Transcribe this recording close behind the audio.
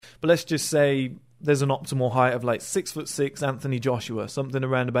But let's just say there's an optimal height of like 6'6" Anthony Joshua, something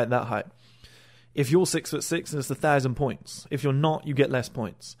around about that height. If you're 6'6", it's 1,000 points. If you're not, you get less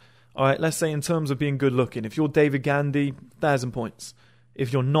points. All right, let's say in terms of being good looking, if you're David Gandy, 1,000 points.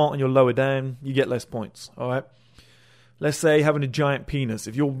 If you're not and you're lower down, you get less points. All right. Let's say having a giant penis.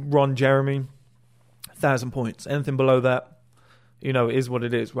 If you're Ron Jeremy, 1,000 points. Anything below that, it is what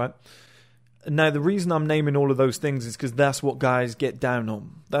it is, right? Now, the reason I'm naming all of those things is because that's what guys get down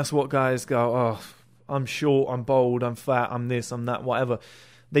on. That's what guys go, oh, I'm short, I'm bold, I'm fat, I'm this, I'm that, whatever.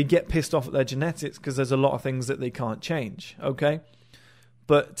 They get pissed off at their genetics because there's a lot of things that they can't change, okay?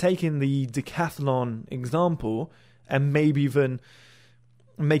 But taking the decathlon example and maybe even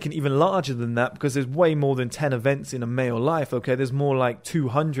making it even larger than that, because there's way more than 10 events in a male life, okay? There's more like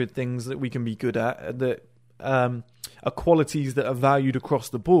 200 things that we can be good at that are qualities that are valued across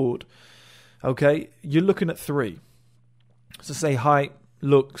the board, okay? You're looking at 3. So say height,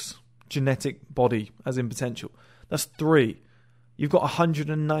 looks, genetic, body, as in potential. That's 3. You've got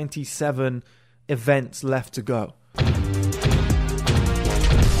 197 events left to go.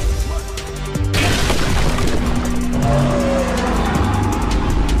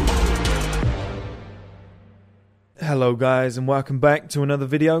 Hello guys, and welcome back to another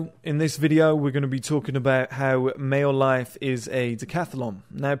video. In this video we're going to be talking about how male life is a decathlon.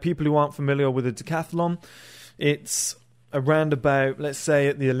 Now, people who aren't familiar with a decathlon, it's around about, let's say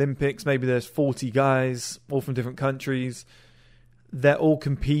at the Olympics, maybe there's 40 guys, all from different countries. They're all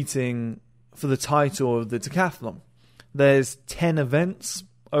competing for the title of the decathlon. There's 10 events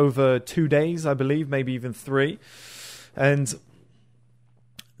over 2 days, I believe, maybe even 3. And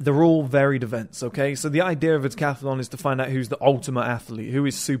they're all varied events, okay? So the idea of a decathlon is to find out who's the ultimate athlete, who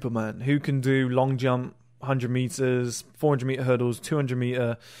is Superman, who can do long jump, 100 meters, 400 meter hurdles, 200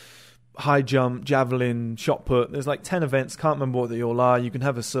 meter, high jump, javelin, shot put. There's like 10 events, can't remember what they all are. You can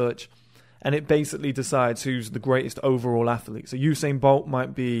have a search. And it basically decides who's the greatest overall athlete. So Usain Bolt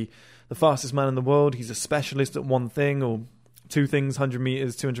might be the fastest man in the world. He's a specialist at one thing or 2 things, 100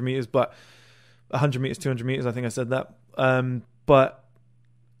 meters, 200 meters, but 100 meters, 200 meters, I think I said that. But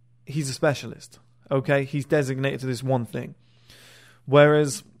he's a specialist, okay? He's designated to this one thing.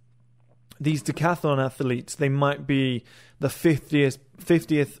 Whereas these decathlon athletes, they might be the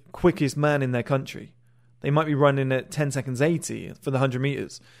 50th quickest man in their country. They might be running at 10 seconds 80 for the 100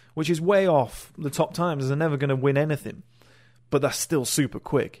 meters, which is way off the top times. They're never going to win anything, but that's still super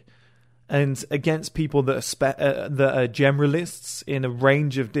quick. And against people that are generalists in a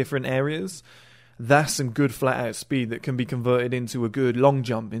range of different areas, that's some good flat-out speed that can be converted into a good long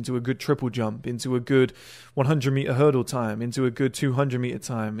jump, into a good triple jump, into a good 100-meter hurdle time, into a good 200-meter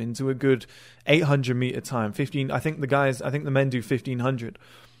time, into a good 800-meter time. I think the men do 1,500.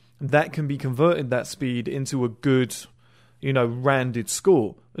 That can be converted, that speed, into a good, rounded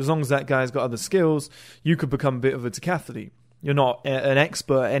score. As long as that guy's got other skills, you could become a bit of a decathlete. You're not an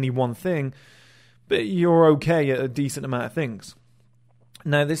expert at any one thing, but you're okay at a decent amount of things.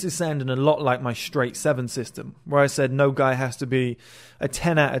 Now, this is sounding a lot like my straight 7 system, where I said no guy has to be a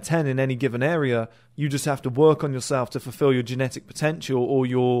 10 out of 10 in any given area. You just have to work on yourself to fulfill your genetic potential or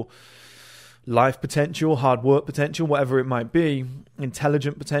your life potential, hard work potential, whatever it might be,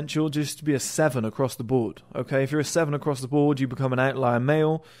 intelligent potential, just to be a 7 across the board. Okay, if you're a 7 across the board, you become an outlier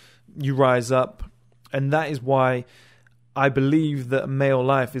male, you rise up, and that is why I believe that male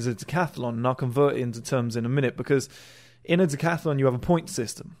life is a decathlon, and I'll convert it into terms in a minute, because in a decathlon you have a point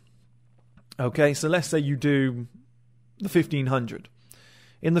system. Okay, so let's say you do the 1,500.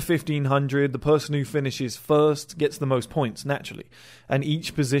 In the 1,500, the person who finishes first gets the most points, naturally. And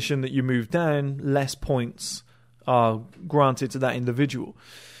each position that you move down, less points are granted to that individual.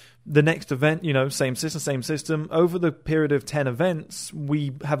 The next event, same system. Over the period of 10 events,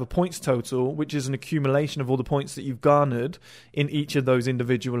 we have a points total, which is an accumulation of all the points that you've garnered in each of those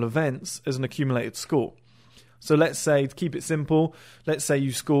individual events as an accumulated score. So let's say, to keep it simple, let's say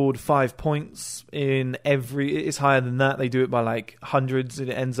you scored 5 points in it's higher than that. They do it by like hundreds, and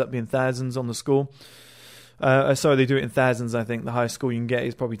it ends up being thousands on the score. They do it in thousands, I think. The highest score you can get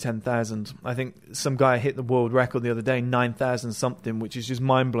is probably 10,000. I think some guy hit the world record the other day, 9,000 something, which is just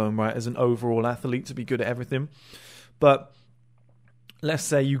mind-blowing, right, as an overall athlete to be good at everything. But let's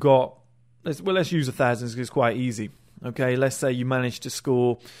say you got, let's use 1,000 because it's quite easy. Okay, let's say you managed to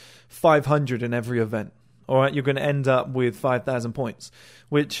score 500 in every event. All right, you're going to end up with 5,000 points,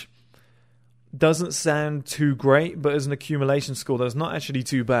 which doesn't sound too great, but as an accumulation score, that's not actually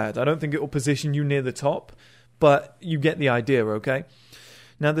too bad. I don't think it will position you near the top, but you get the idea, okay?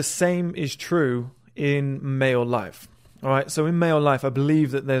 Now, the same is true in male life. All right, so in male life, I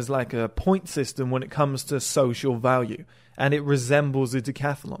believe that there's like a point system when it comes to social value. and it resembles a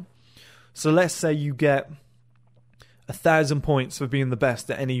decathlon. So let's say you get 1,000 points for being the best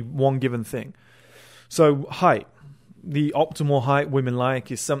at any one given thing. So height. The optimal height women like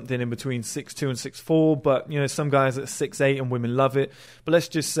is something in between 6'2" and 6'4", but some guys at 6'8" and women love it. But let's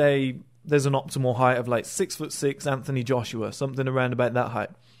just say there's an optimal height of like 6'6" Anthony Joshua, something around about that height.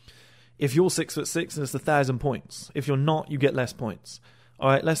 If you're 6'6", then it's 1,000 points. If you're not, you get less points. All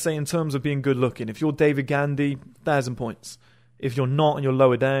right, let's say in terms of being good looking, if you're David Gandy, 1,000 points. If you're not and you're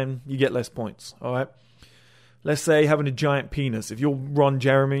lower down, you get less points. All right. Let's say having a giant penis. If you're Ron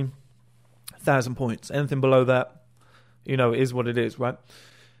Jeremy, 1,000 points. Anything below that, it is what it is, right?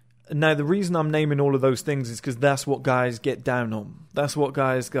 Now, the reason I'm naming all of those things is because that's what guys get down on. That's what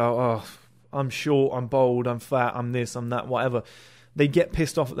guys go, oh, I'm short, I'm bold, I'm fat, I'm this, I'm that, whatever. They get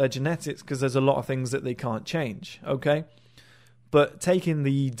pissed off at their genetics because there's a lot of things that they can't change, okay? But taking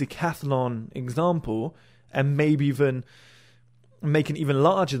the decathlon example and maybe even making it even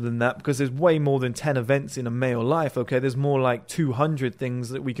larger than that, because there's way more than 10 events in a male life, okay? There's more like 200 things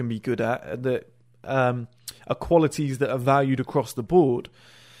that we can be good at that are qualities that are valued across the board,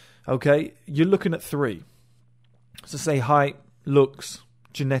 okay? You're looking at 3. So say height, looks,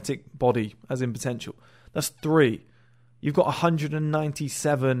 genetic, body, as in potential. That's 3. You've got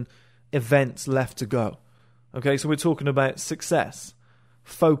 197 events left to go, okay? So we're talking about success,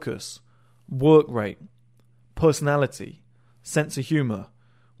 focus, work rate, personality, sense of humor.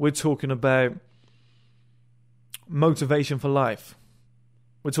 We're talking about motivation for life.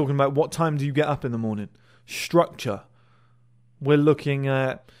 We're talking about what time do you get up in the morning? Structure. We're looking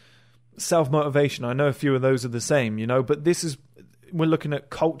at self-motivation. I know a few of those are the same, but we're looking at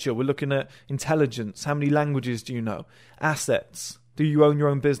culture. We're looking at intelligence. How many languages do you know? Assets. Do you own your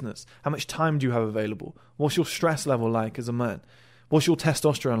own business? How much time do you have available? What's your stress level like as a man? What's your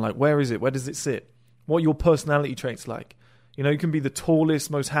testosterone like? Where is it? Where does it sit? What are your personality traits like? You can be the tallest,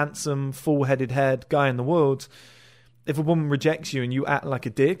 most handsome, full-headed head guy in the world. If a woman rejects you and you act like a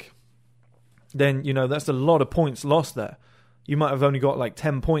dick, then, that's a lot of points lost there. You might have only got like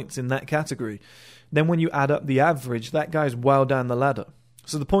 10 points in that category. Then when you add up the average, that guy's well down the ladder.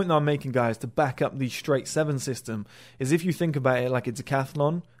 So the point that I'm making, guys, to back up the straight 7 system is if you think about it like a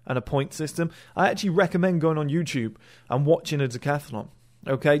decathlon and a point system, I actually recommend going on YouTube and watching a decathlon.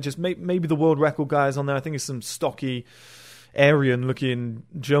 Okay, just maybe the world record guy is on there. I think it's some stocky, Aryan-looking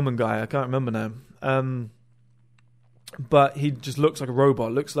German guy. I can't remember now. But he just looks like a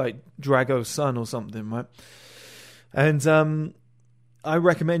robot. Looks like Drago's son or something, right? And I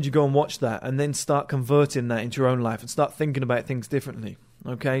recommend you go and watch that and then start converting that into your own life and start thinking about things differently.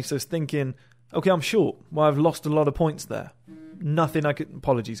 Okay, so it's thinking, okay, I'm short. Well, I've lost a lot of points there. Nothing I could...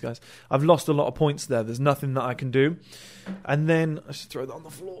 Apologies, guys. I've lost a lot of points there. There's nothing that I can do. And then... I should throw that on the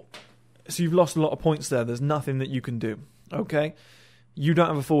floor. So you've lost a lot of points there. There's nothing that you can do. Okay? You don't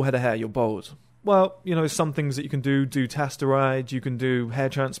have a full head of hair. You're bald. Well, some things that you can do tasteride, you can do hair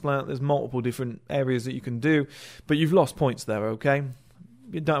transplant, there's multiple different areas that you can do, but you've lost points there, okay?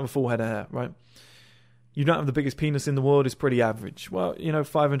 You don't have a full head of hair, right? You don't have the biggest penis in the world, it's pretty average. Well,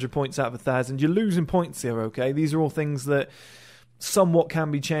 500 points out of 1,000, you're losing points here, okay? These are all things that somewhat can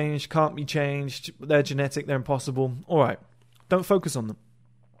be changed, can't be changed, they're genetic, they're impossible. All right, don't focus on them.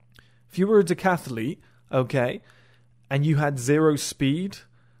 If you were a decathlete, okay, and you had 0 speed...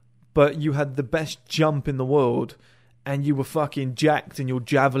 but you had the best jump in the world, and you were fucking jacked in your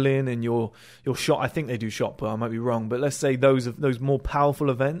javelin and your shot. I think they do shot put, I might be wrong, but let's say those more powerful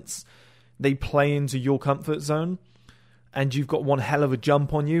events, they play into your comfort zone, and you've got one hell of a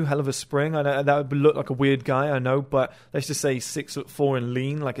jump on you, hell of a spring. I know that would look like a weird guy, I know, but let's just say 6'4" and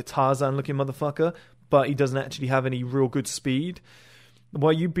lean, like a Tarzan-looking motherfucker, but he doesn't actually have any real good speed.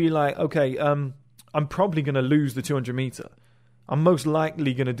 Well, you'd be like, okay, I'm probably going to lose the 200 meter. I'm most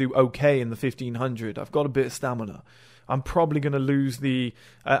likely going to do okay in the 1500. I've got a bit of stamina. I'm probably going to lose the...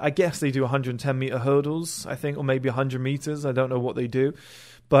 I guess they do 110 meter hurdles, I think, or maybe 100 meters. I don't know what they do.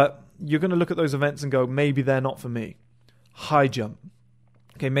 But you're going to look at those events and go, maybe they're not for me. High jump.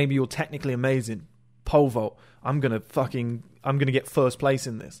 Okay, maybe you're technically amazing. Pole vault. I'm going to get first place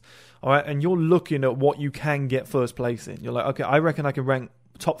in this. All right, and you're looking at what you can get first place in. You're like, okay, I reckon I can rank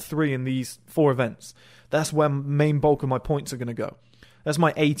top 3 in these 4 events. That's where main bulk of my points are going to go. That's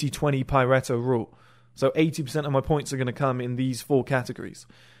my 80-20 Pareto rule. So 80% of my points are going to come in these 4 categories.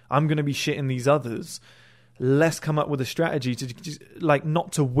 I'm going to be shit in these others. Let's come up with a strategy to just,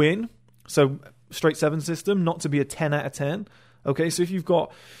 not to win. So straight 7 system, not to be a 10 out of 10. Okay, so if you've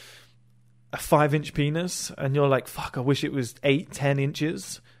got a 5-inch penis and you're like, fuck, I wish it was 8, 10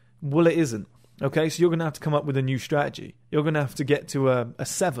 inches. Well, it isn't. Okay, so you're going to have to come up with a new strategy. You're going to have to get to a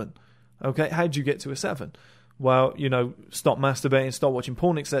 7. Okay, how did you get to a 7? well, stop masturbating, stop watching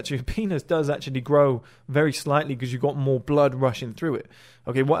porn, etc., your penis does actually grow very slightly because you've got more blood rushing through it.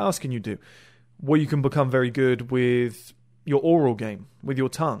 Okay, what else can you do? Well, you can become very good with your oral game, with your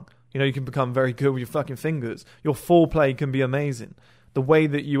tongue. You can become very good with your fucking fingers. Your foreplay can be amazing. The way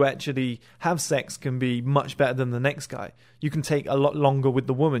that you actually have sex can be much better than the next guy. You can take a lot longer with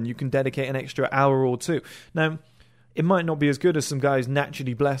the woman. You can dedicate an extra hour or two. Now, it might not be as good as some guys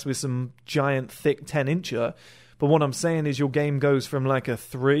naturally blessed with some giant, thick 10-incher, but what I'm saying is your game goes from like a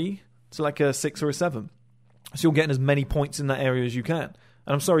 3 to like a 6 or a 7. So you're getting as many points in that area as you can.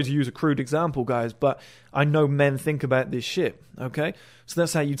 And I'm sorry to use a crude example, guys, but I know men think about this shit, okay? So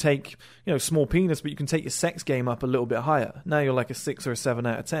that's how you take, small penis, but you can take your sex game up a little bit higher. Now you're like a 6 or a 7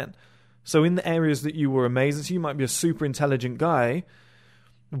 out of 10. So in the areas that you were amazing, so you might be a super intelligent guy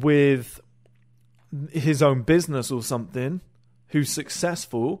with his own business or something who's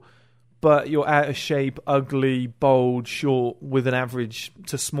successful, but you're out of shape, ugly, bold, short, with an average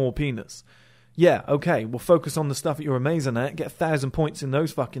to small penis. Yeah, okay, we'll focus on the stuff that you're amazing at, get 1,000 points in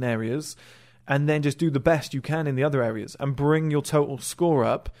those fucking areas, and then just do the best you can in the other areas, and bring your total score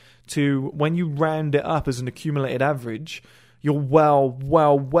up to, when you round it up as an accumulated average, you're well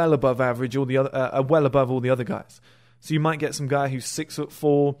above average, well above all the other guys. So you might get some guy who's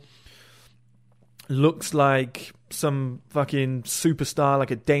 6'4", looks like some fucking superstar,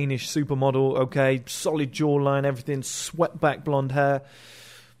 like a Danish supermodel, okay, solid jawline, everything, swept back blonde hair,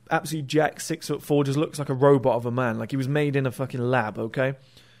 absolutely jacked, 6'4", just looks like a robot of a man, like he was made in a fucking lab, okay?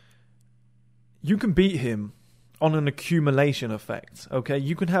 You can beat him on an accumulation effect, okay?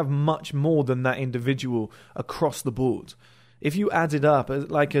 You can have much more than that individual across the board. If you added up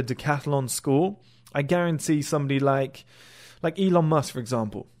like a Decathlon score, I guarantee somebody like Elon Musk, for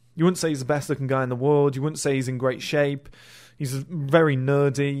example, you wouldn't say he's the best looking guy in the world. You wouldn't say he's in great shape. He's very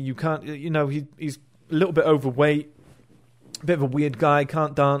nerdy. You can't, he's a little bit overweight, a bit of a weird guy,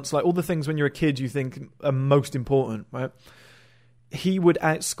 can't dance. Like all the things when you're a kid you think are most important, right? He would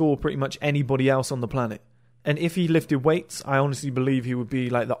outscore pretty much anybody else on the planet. And if he lifted weights, I honestly believe he would be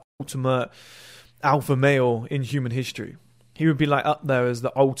like the ultimate alpha male in human history. He would be like up there as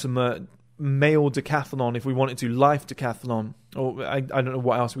the ultimate male decathlon, if we wanted to, life decathlon, or I don't know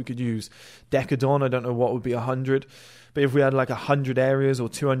what else we could use. Decadon, I don't know what would be 100, but if we had like 100 areas or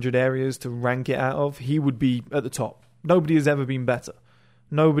 200 areas to rank it out of, he would be at the top. Nobody has ever been better.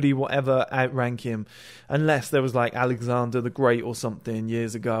 Nobody will ever outrank him, unless there was like Alexander the Great or something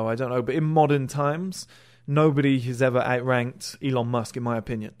years ago, I don't know, but in modern times, nobody has ever outranked Elon Musk, in my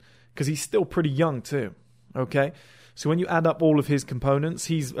opinion, because he's still pretty young too, okay? So when you add up all of his components,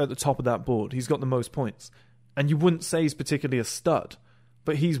 he's at the top of that board. He's got the most points. And you wouldn't say he's particularly a stud,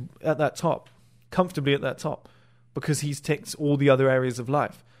 but he's at that top, comfortably at that top, because he's ticked all the other areas of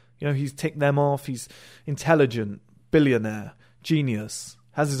life. He's ticked them off. He's intelligent, billionaire, genius,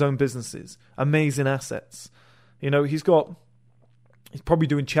 has his own businesses, amazing assets. He's probably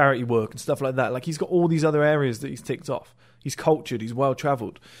doing charity work and stuff like that. Like he's got all these other areas that he's ticked off. He's cultured, he's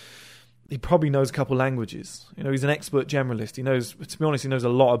well-traveled. He probably knows a couple languages. He's an expert generalist. He knows, to be honest, he knows a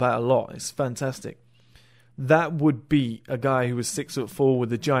lot about a lot. It's fantastic. That would be a guy who was 6'4"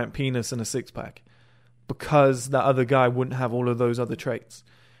 with a giant penis and a six-pack, because that other guy wouldn't have all of those other traits.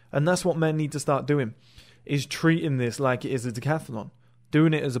 And that's what men need to start doing, is treating this like it is a decathlon,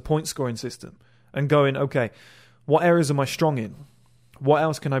 doing it as a point-scoring system, and going, okay, what areas am I strong in? What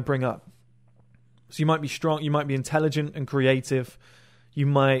else can I bring up? So you might be strong, you might be intelligent and creative, you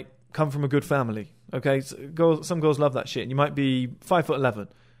might come from a good family, okay? So some girls love that shit. You might be 5'11".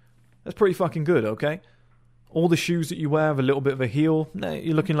 That's pretty fucking good, okay? All the shoes that you wear have a little bit of a heel. No,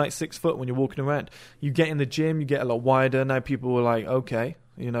 you're looking like 6 foot when you're walking around. You get in the gym, you get a lot wider. Now people are like, okay,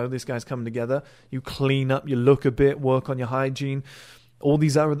 this guy's coming together. You clean up, you look a bit, work on your hygiene. All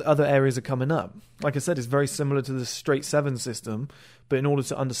these other areas are coming up. Like I said, it's very similar to the straight 7 system, but in order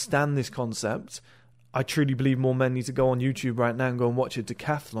to understand this concept, I truly believe more men need to go on YouTube right now and go and watch a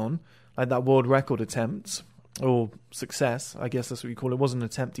decathlon, like that world record attempt, or success, I guess that's what you call it. It wasn't an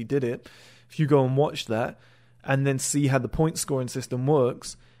attempt, he did it. If you go and watch that, and then see how the point scoring system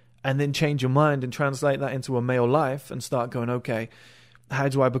works, and then change your mind and translate that into a male life, and start going, okay, how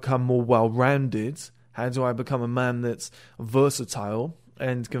do I become more well-rounded? How do I become a man that's versatile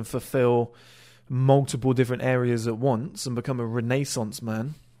and can fulfill multiple different areas at once and become a renaissance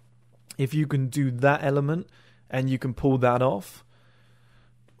man? If you can do that element and you can pull that off,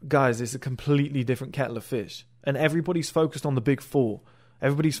 guys, it's a completely different kettle of fish. And everybody's focused on the big 4.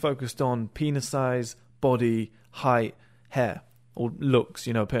 Everybody's focused on penis size, body, height, hair, or looks.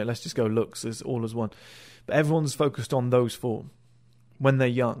 Let's just go looks as all as one. But everyone's focused on those 4. when they're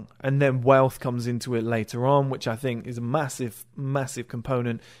young. And then wealth comes into it later on, which I think is a massive, massive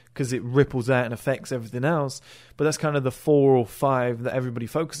component because it ripples out and affects everything else. But that's kind of the 4 or 5 that everybody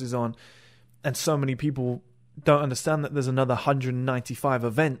focuses on. And so many people don't understand that there's another 195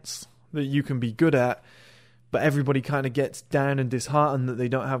 events that you can be good at. But everybody kind of gets down and disheartened that they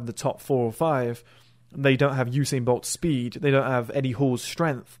don't have the top 4 or 5. They don't have Usain Bolt's speed. They don't have Eddie Hall's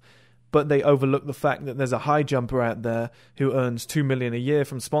strength. But they overlook the fact that there's a high jumper out there who earns $2 million a year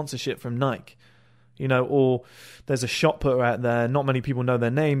from sponsorship from Nike. You know, or there's a shot putter out there, not many people know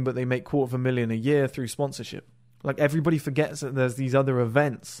their name, but they make $250,000 a year through sponsorship. Like, everybody forgets that there's these other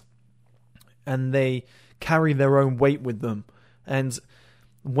events and they carry their own weight with them. And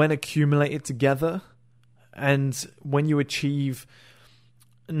when accumulated together, and when you achieve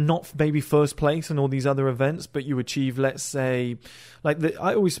not maybe first place in all these other events, but you achieve, let's say,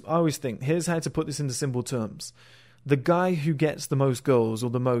 I always think, here's how to put this into simple terms. The guy who gets the most goals or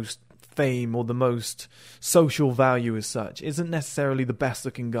the most fame or the most social value as such isn't necessarily the best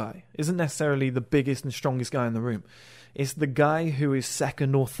looking guy, isn't necessarily the biggest and strongest guy in the room. It's the guy who is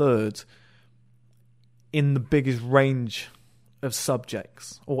second or third in the biggest range of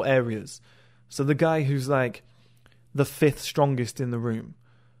subjects or areas. So the guy who's like the 5th strongest in the room,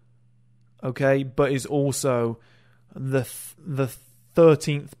 okay, but is also the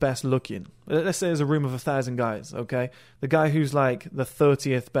 13th best looking. Let's say there's a room of 1,000 guys, okay? The guy who's like the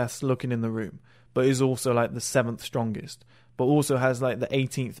 30th best looking in the room, but is also like the 7th strongest, but also has like the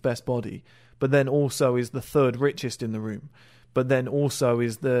 18th best body, but then also is the 3rd richest in the room, but then also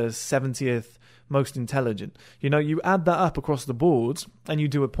is the 70th most intelligent. You know, you add that up across the board and you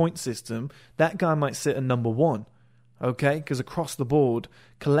do a point system, that guy might sit at number 1. Okay, because across the board,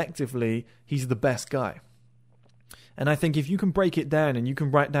 collectively, he's the best guy. And I think if you can break it down and you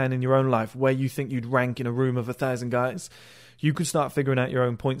can write down in your own life where you think you'd rank in a room of 1,000 guys, you can start figuring out your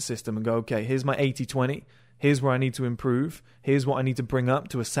own point system and go, okay, here's my 80-20. Here's where I need to improve. Here's what I need to bring up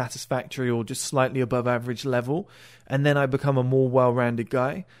to a satisfactory or just slightly above average level. And then I become a more well-rounded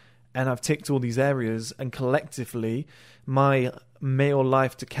guy. And I've ticked all these areas. And collectively, my Male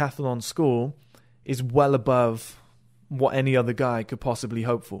Life Decathlon score is well above what any other guy could possibly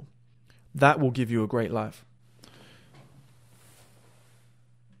hope for. That will give you a great life.